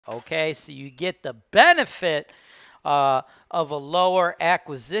Okay, so you get the benefit of a lower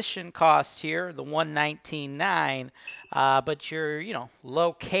acquisition cost here, the $119.9, but your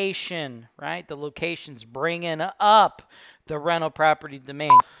location, right? The location's bringing up the rental property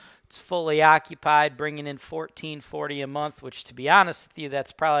demand. It's fully occupied, bringing in $14.40 a month, which, to be honest with you,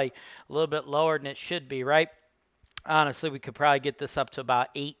 that's probably a little bit lower than it should be, right? Honestly, we could probably get this up to about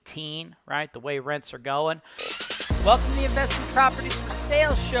 18, right? The way rents are going. Welcome to the Investment Properties for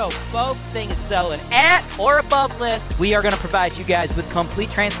Sale Show, folks. Things selling at or above list. We are going to provide you guys with complete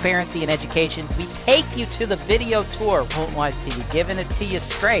transparency and education. We take you to the video tour, HoltonWise TV, giving it to you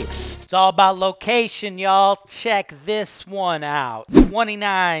straight. It's all about location, y'all. Check this one out.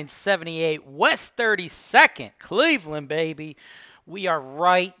 2978 West 32nd, Cleveland, baby. We are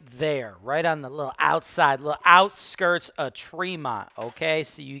right there, right on the little outskirts of Tremont, okay?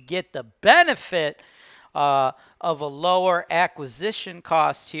 So you get the benefit of a lower acquisition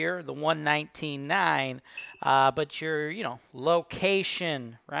cost here, the $119.9, but your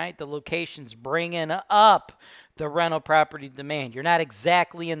location, right? The location's bringing up the rental property demand. You're not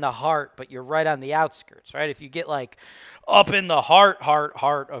exactly in the heart, but you're right on the outskirts, right? If you get like up in the heart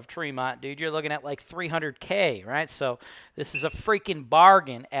of Tremont, dude, you're looking at like $300K, right? So this is a freaking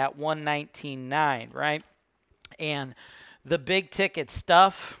bargain at $119.9, right? And the big ticket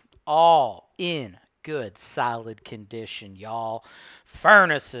stuff, all in good, solid condition, y'all.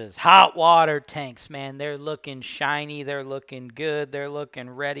 Furnaces, hot water tanks, man, they're looking shiny, they're looking good, they're looking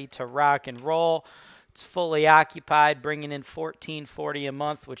ready to rock and roll. It's fully occupied, bringing in $14.40 a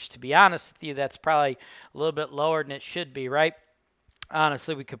month, which, to be honest with you, that's probably a little bit lower than it should be, right?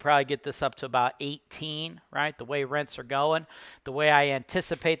 Honestly, we could probably get this up to about 18, right? The way rents are going, the way I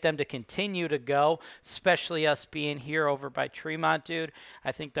anticipate them to continue to go, especially us being here over by Tremont, dude.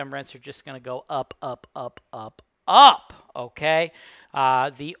 I think them rents are just going to go up, okay?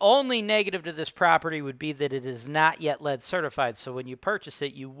 The only negative to this property would be that it is not yet lead certified. So when you purchase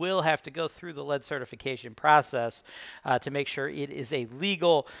it, you will have to go through the lead certification process to make sure it is a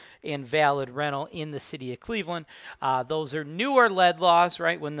legal and valid rental in the city of Cleveland. Those are newer lead laws,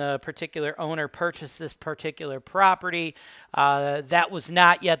 right? When the particular owner purchased this particular property, that was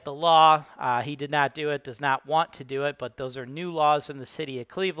not yet the law. He did not do it, does not want to do it, but those are new laws in the city of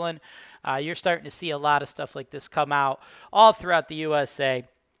Cleveland. You're starting to see a lot of stuff like this come out all throughout the USA.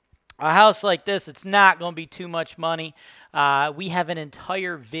 A house like this, it's not going to be too much money. We have an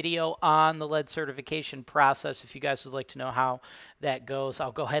entire video on the lead certification process. If you guys would like to know how that goes,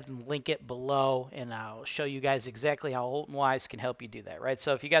 I'll go ahead and link it below, and I'll show you guys exactly how HoltonWise can help you do that, right?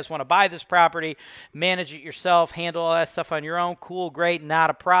 So if you guys want to buy this property, manage it yourself, handle all that stuff on your own, cool, great,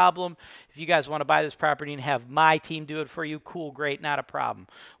 not a problem. If you guys want to buy this property and have my team do it for you, cool, great, not a problem.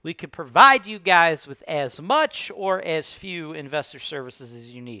 We could provide you guys with as much or as few investor services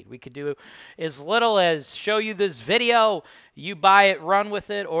as you need. We could do as little as show you this video, you buy it, run with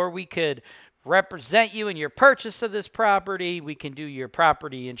it, or we could represent you in your purchase of this property. We can do your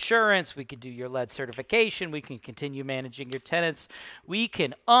property insurance. We can do your lead certification. We can continue managing your tenants. We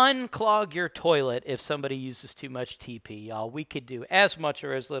can unclog your toilet if somebody uses too much TP, y'all. We could do as much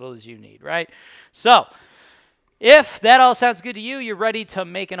or as little as you need, right? So if that all sounds good to you, you're ready to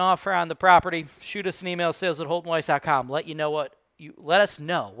make an offer on the property, shoot us an email, sales@HoltonWise.com. Let us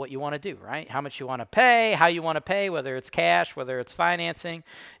know what you want to do, right? How much you want to pay, how you want to pay, whether it's cash, whether it's financing.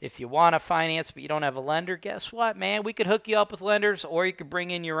 If you want to finance but you don't have a lender, guess what, man? We could hook you up with lenders, or you could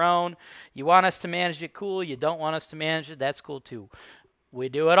bring in your own. You want us to manage it, cool. You don't want us to manage it, that's cool too. We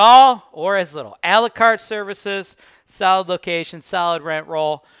do it all or as little. A la carte services, solid location, solid rent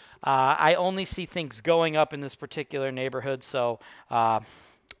roll. I only see things going up in this particular neighborhood, so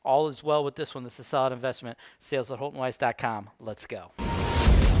all is well with this one. This is a solid investment. Sales@HoltonWise.com. Let's go.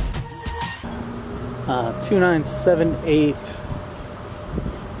 2978.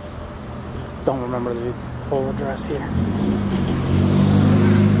 Don't remember the whole address here.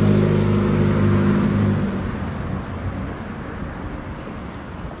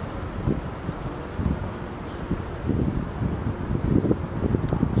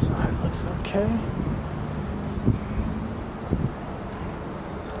 Outside looks okay.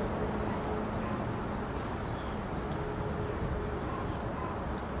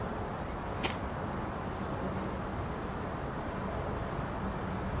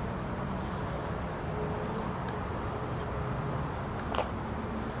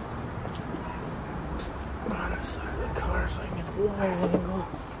 Car so I can get a wide angle.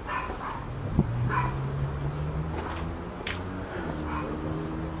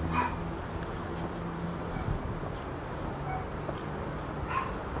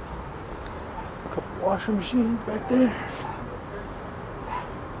 A couple washer machines back there.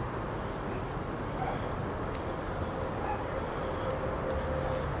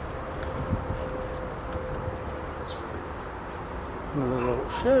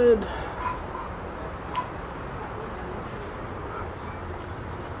 should.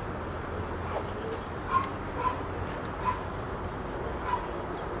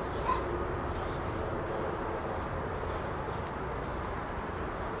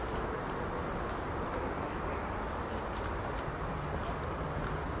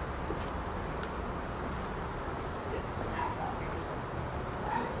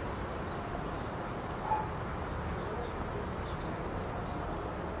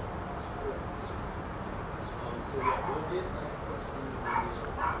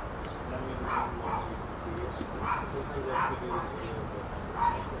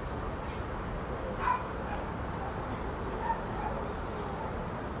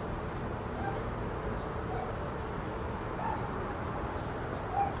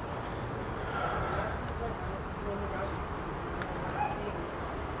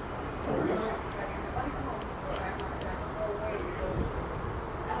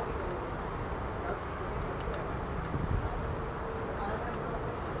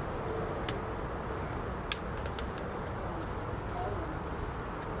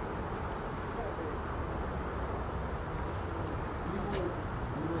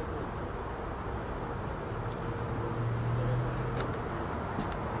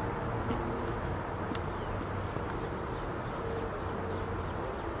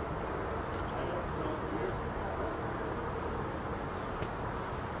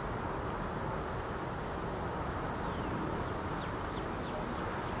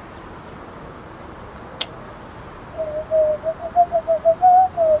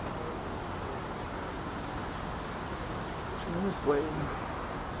 Just waiting.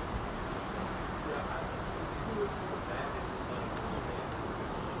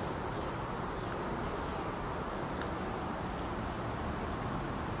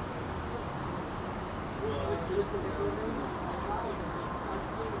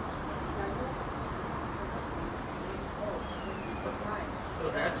 So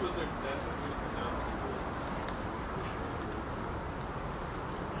that's what's going on.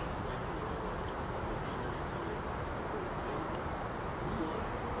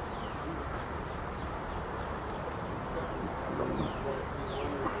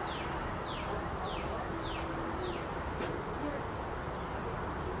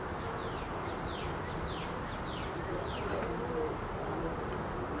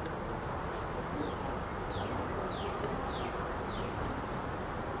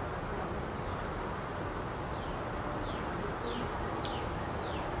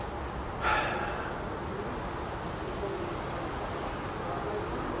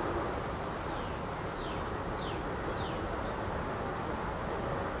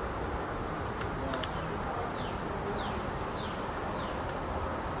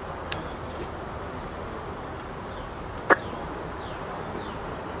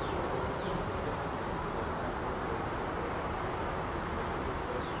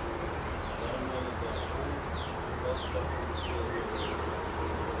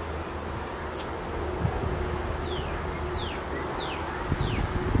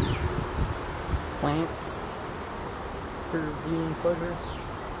 Plants for viewing pleasure.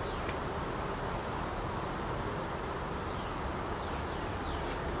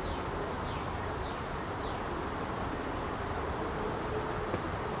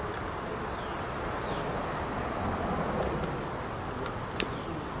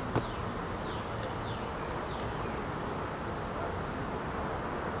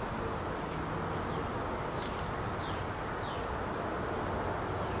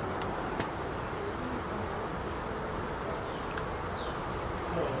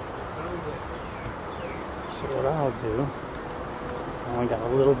 So what I'll do, I only got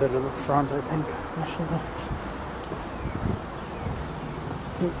a little bit of the front, I think, initially.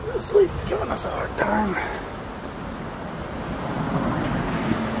 This lady's giving us a hard time.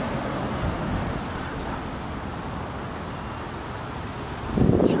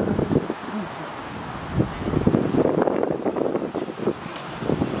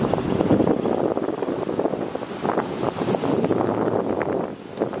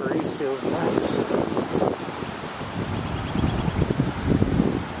 The breeze feels nice.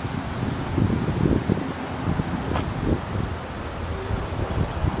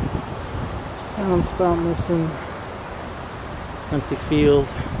 Downspout missing. Empty field.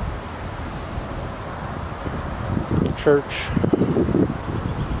 Church.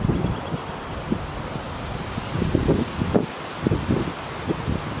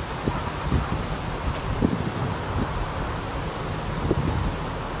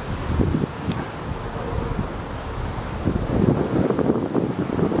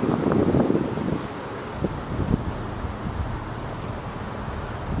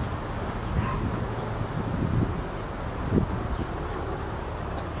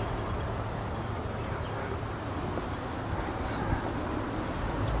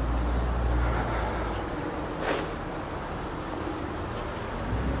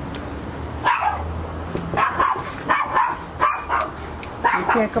 You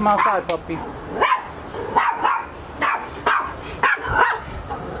can't come outside, puppy.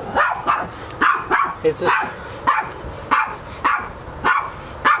 It's a...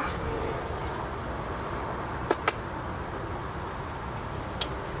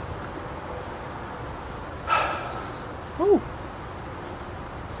 Ooh.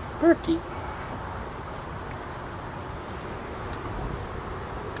 Berkey.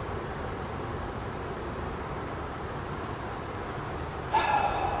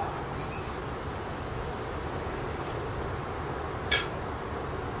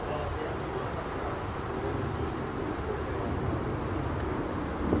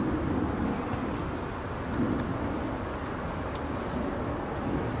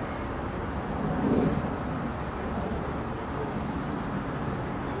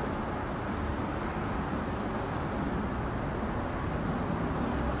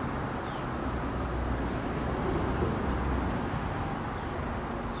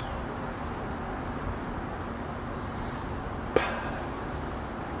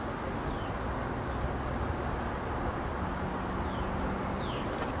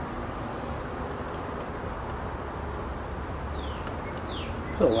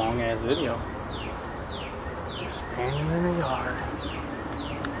 It's a long ass video. Just standing in the yard.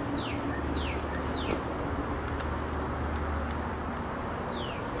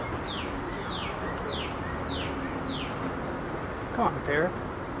 Come on, Derek.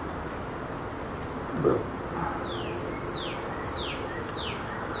 Boom.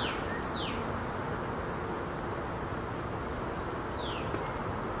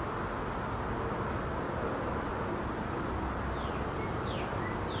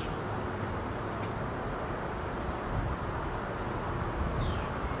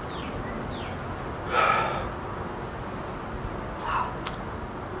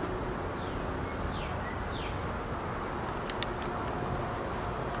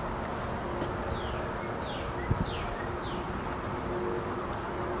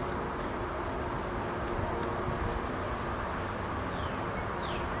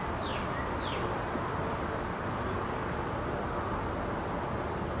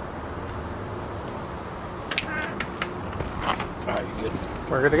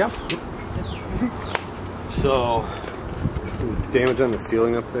 We're good to go. So, some damage on the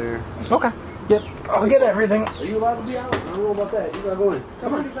ceiling up there. Okay. Yep. I'll get everything. Are you allowed to be out? I don't know about that. You gotta go in.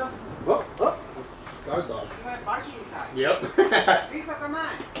 Come on. Oh, oh. Guard dog. Yep. Lisa, come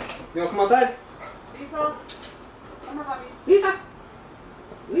on. You wanna come outside? Lisa. Come on, Bobby. Lisa.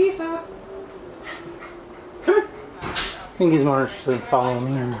 Lisa. Come on. I think he's more interested in following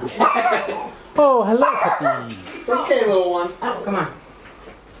me. Oh, hello, puppy. It's okay, little one. Oh, come on.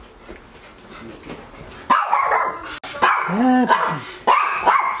 Yeah,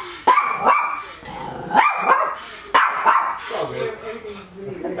 puppy.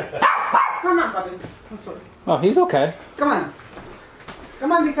 Come on, Bobby. I'm sorry. Oh, he's okay. Come on.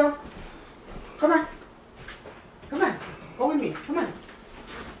 Come on, Lisa. Come on. Come on. Go with me. Come on.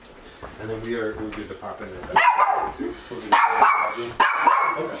 And then we'll do the pop in there. Okay.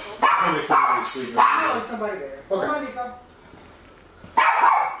 Make sure we sleep. Oh, there's somebody there. Okay. Come on, Lisa.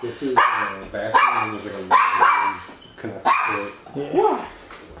 This is the bathroom, and there's like a little room connected to it. Yeah. What?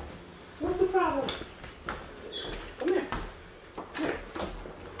 What's the problem? Come here. Come here.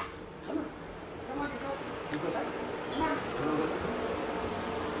 Come on. Come on, Lisa. Come on.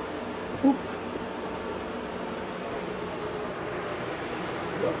 Oop.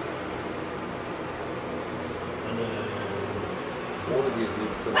 And then one of these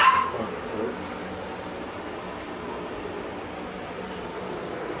leads to the front porch.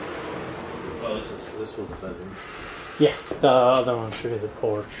 Oh, this one's a bedroom. Yeah, the other one should be the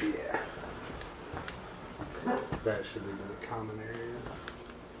porch. Yeah. That should be the common area.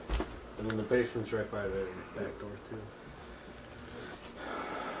 And then the basement's right by the back door too.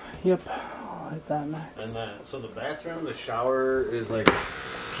 Yep, I'll hit that next. And then, so the bathroom, the shower is like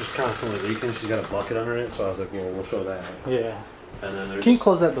just constantly leaking. She's got a bucket under it, so I was like, well, we'll show that. Yeah. And then there's Can you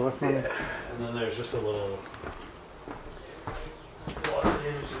close that door for me? Yeah. And then there's just a little water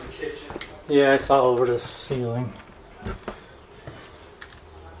damage in the kitchen. Yeah, I saw over the ceiling.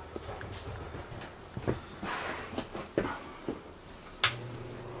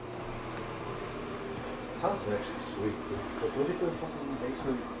 This house is actually sweet. Look at the fucking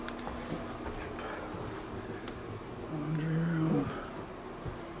basement. Laundry room.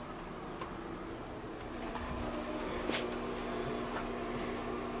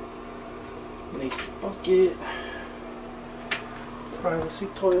 Make bucket. Privacy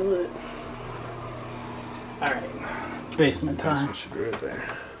toilet. Alright. Basement time. Basement should be right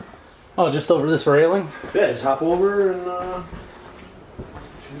there. Oh, just over this railing? Yeah, just hop over and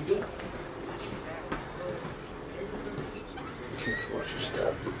Should be good. Careful, watch your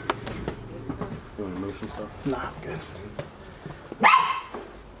step. You want to move some stuff? Nah, I'm good.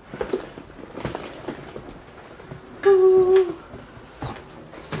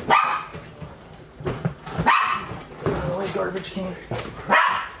 Garbage can.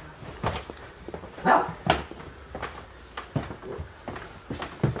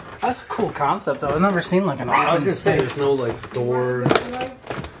 That's a cool concept, though. I've never seen like an open I was gonna say space. there's no like doors.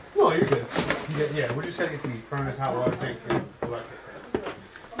 No, you're good. Yeah, we're just heading to the furnace, hot water tank, and electric.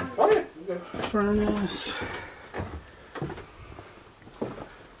 Oh yeah, you're good. Furnace.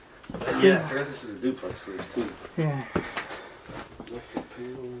 Yeah, I forgot this is a duplex series too. Yeah, Electric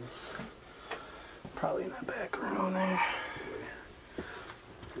panels. probably in that back room there.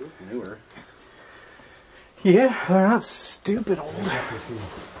 Newer. Yeah, they're not stupid old.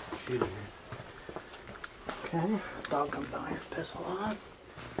 Okay, dog comes down here to piss a lot.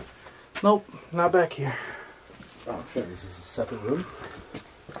 Nope, not back here. Oh shit, this is a separate room?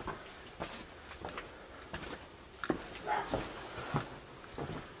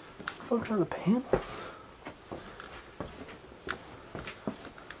 What the fuck are the panels?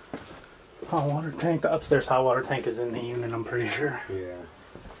 Hot water tank. The upstairs hot water tank is in the unit, I'm pretty sure. Yeah.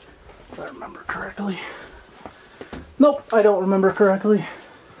 If I remember correctly. Nope, I don't remember correctly.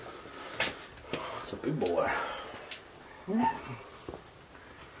 It's a big boy. Yeah.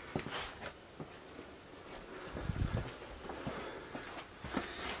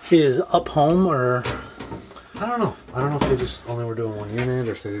 Is up home or? I don't know. I don't know if they just only were doing one unit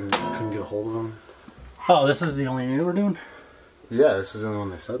or if they couldn't get a hold of them. Oh, this is the only unit we're doing? Yeah, this is the only one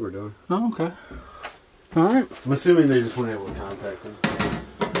they said we're doing. Oh, okay. Alright. I'm assuming they just weren't able to contact them.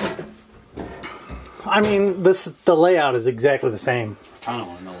 I mean, the layout is exactly the same. I kind of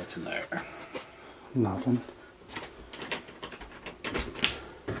want to know what's in there. Nothing.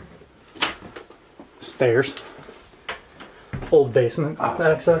 Stairs. Old basement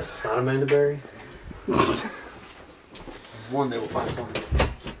access. Not a Mandaberry. One day we'll find something.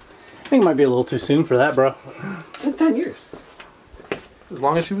 I think it might be a little too soon for that, bro. It's been 10 years. As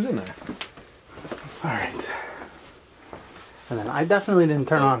long as she was in there. Alright. And then I definitely didn't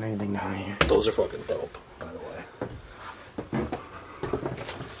turn on anything down here. Those are fucking dope, by the way.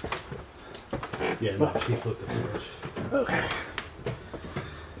 Yeah, no, she flipped the switch. Okay.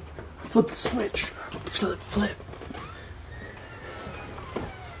 Flip the switch. Flip.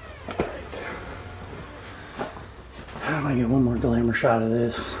 Alright. I'm gonna get one more glamour shot of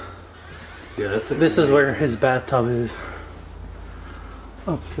this. Yeah, that's it. This is where his bathtub is.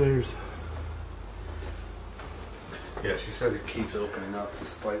 Upstairs. Yeah, she says it keeps opening up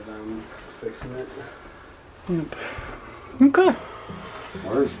despite them fixing it. Yep. Okay.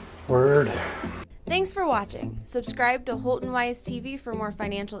 Word. Thanks for watching. Subscribe to HoltonWise TV for more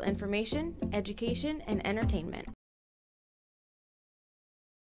financial information, education, and entertainment.